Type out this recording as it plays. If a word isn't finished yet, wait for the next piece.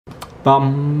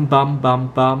Bum bum bum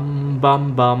bum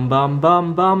bum bum bum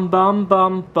bum bum bum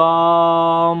bum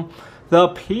bum. The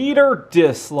Peter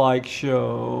Dislike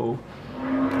Show.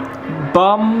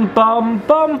 Bum bum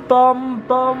bum bum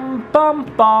bum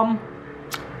bum bum.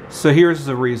 So here's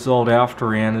the result after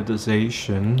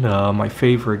anodization. My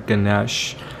favorite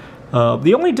Ganesh.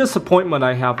 The only disappointment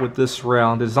I have with this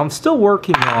round is I'm still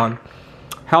working on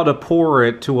how to pour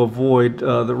it to avoid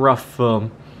the rough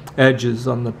edges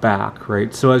on the back,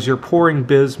 right? So as you're pouring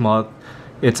bismuth,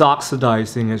 it's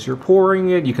oxidizing as you're pouring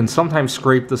it. You can sometimes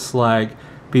scrape the slag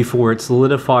before it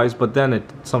solidifies, but then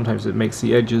sometimes it makes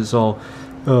the edges all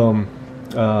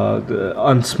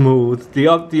unsmooth.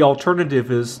 The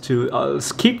alternative is to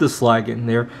keep the slag in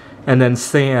there and then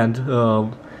sand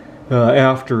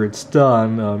after it's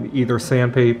done, either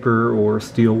sandpaper or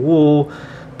steel wool.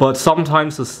 But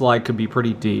sometimes the slag could be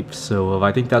pretty deep, so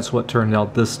I think that's what turned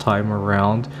out this time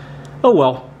around. Oh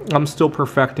well, I'm still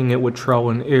perfecting it with trial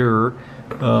and error.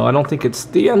 I don't think it's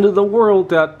the end of the world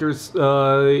that there's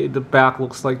the back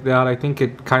looks like that. I think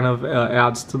it kind of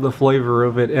adds to the flavor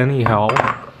of it anyhow.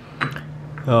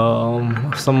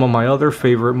 Some of my other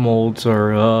favorite molds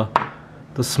are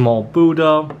the small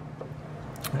Buddha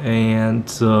and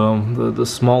the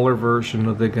smaller version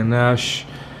of the Ganesh.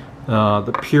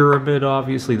 The pyramid,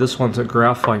 obviously, this one's a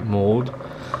graphite mold,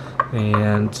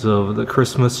 and the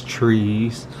Christmas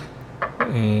trees,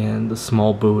 and the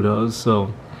small Buddhas.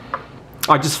 So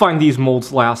I just find these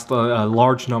molds last a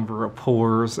large number of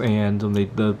pours, and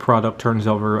the product turns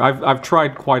over. I've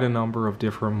tried quite a number of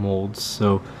different molds,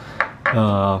 so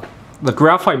the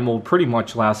graphite mold pretty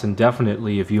much lasts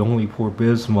indefinitely if you only pour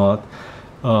bismuth.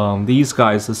 These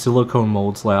guys, the silicone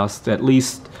molds, last at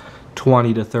least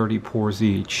 20 to 30 pours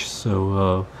each,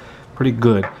 so pretty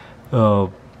good. I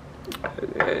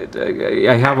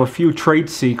have a few trade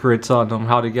secrets on them,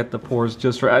 how to get the pours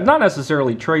just right. Not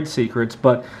necessarily trade secrets,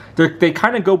 but they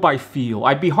kind of go by feel.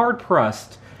 I'd be hard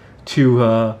pressed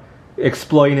to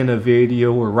explain in a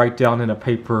video or write down in a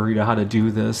paper, how to do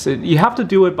this. You have to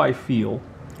do it by feel,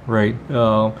 right?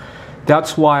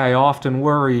 That's why I often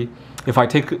worry if I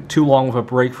take too long of a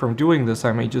break from doing this,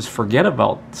 I may just forget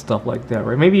about stuff like that,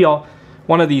 right? Maybe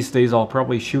one of these days I'll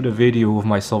probably shoot a video of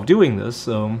myself doing this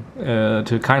to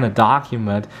kind of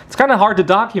document. It's kind of hard to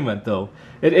document, though.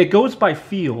 It goes by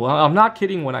feel. I'm not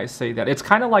kidding when I say that. It's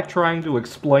kind of like trying to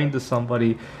explain to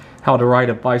somebody how to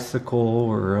ride a bicycle,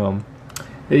 or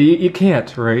you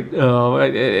can't, right?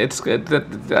 It's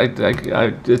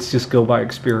just go by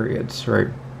experience, right?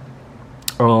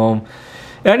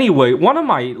 Anyway, one of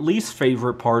my least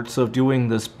favorite parts of doing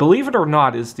this, believe it or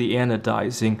not, is the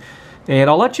anodizing.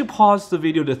 And I'll let you pause the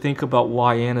video to think about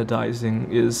why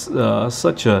anodizing is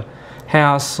such a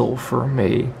hassle for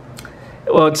me.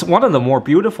 Well, it's one of the more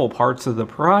beautiful parts of the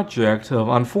project.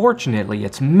 Unfortunately,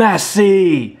 it's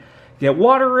messy. You get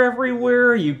water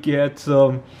everywhere, you get...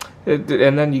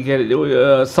 and then you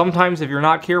get, sometimes if you're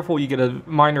not careful, you get a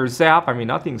minor zap. I mean,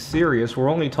 nothing serious. We're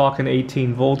only talking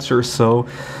 18 volts or so.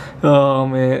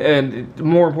 And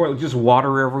more importantly, just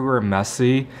water everywhere,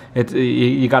 messy.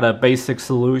 You got a basic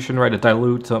solution, right? A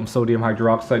dilute sodium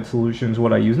hydroxide solution is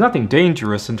what I use. Nothing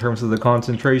dangerous in terms of the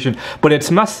concentration, but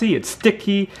it's messy, it's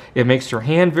sticky, it makes your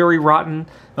hand very rotten.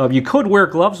 You could wear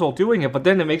gloves while doing it, but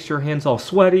then it makes your hands all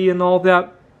sweaty and all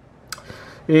that.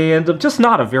 And just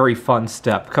not a very fun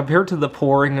step compared to the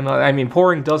pouring. And I mean,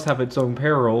 pouring does have its own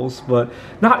perils, but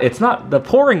the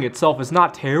pouring itself is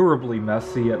not terribly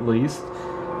messy, at least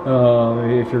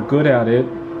if you're good at it.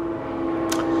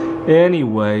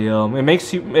 Anyway,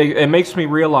 it makes me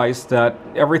realize that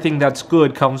everything that's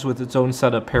good comes with its own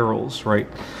set of perils, right?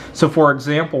 So, for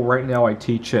example, right now I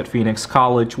teach at Phoenix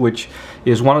College, which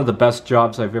is one of the best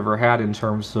jobs I've ever had in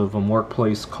terms of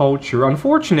workplace culture.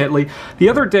 Unfortunately, the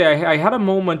other day I had a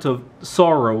moment of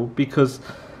sorrow because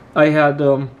I had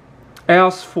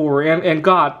asked for and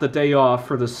got the day off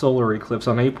for the solar eclipse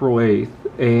on April 8th,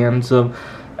 and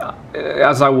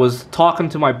as I was talking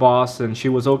to my boss and she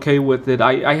was okay with it,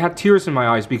 I had tears in my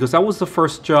eyes because that was the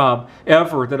first job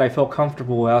ever that I felt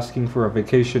comfortable asking for a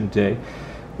vacation day.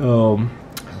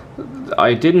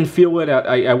 I didn't feel it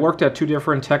I worked at two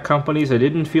different tech companies. I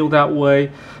didn't feel that way.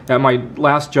 At my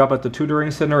last job at the tutoring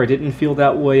center, I didn't feel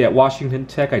that way. At Washington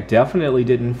Tech, I definitely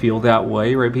didn't feel that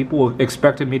way, right? People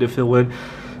expected me to fill in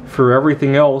for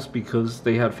everything else because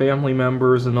they had family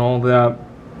members and all that.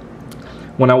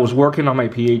 When I was working on my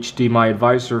PhD, my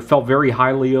advisor felt very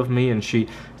highly of me, and she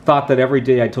thought that every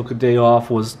day I took a day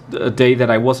off was a day that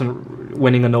I wasn't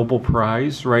winning a Nobel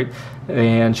Prize, right?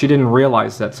 And she didn't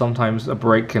realize that sometimes a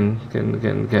break can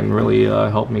really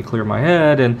help me clear my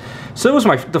head. And so it was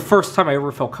the first time I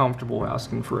ever felt comfortable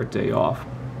asking for a day off.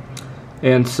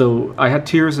 And so I had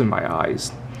tears in my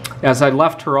eyes. As I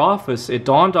left her office, it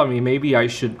dawned on me maybe I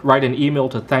should write an email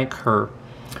to thank her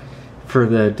for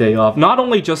the day off. Not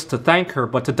only just to thank her,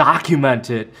 but to document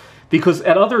it. Because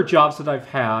at other jobs that I've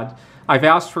had, I've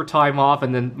asked for time off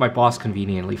and then my boss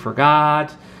conveniently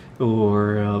forgot,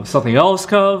 or something else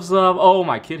comes up. Oh,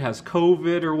 my kid has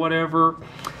COVID or whatever.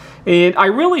 And I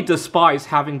really despise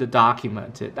having to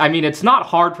document it. I mean, it's not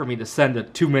hard for me to send a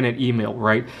 2-minute email,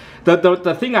 right?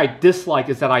 The thing I dislike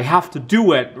is that I have to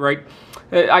do it, right?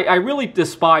 I really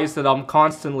despise that I'm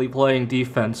constantly playing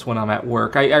defense when I'm at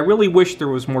work. I really wish there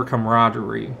was more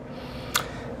camaraderie.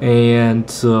 And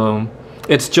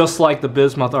it's just like the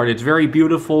bismuth art. It's very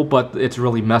beautiful, but it's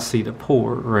really messy to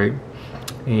pour, right?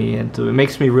 And it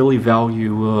makes me really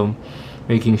value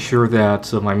making sure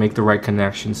that I make the right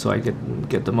connection so I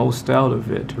get the most out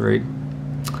of it, right?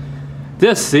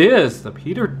 This is the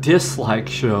Peter Dislike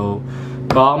Show.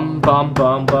 Bum bum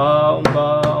bum bum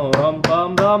bum bum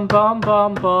bum bum bum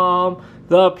bum bum.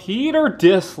 The Peter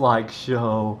Dislike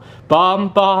Show. Bum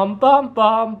bum bum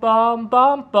bum bum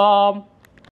bum bum.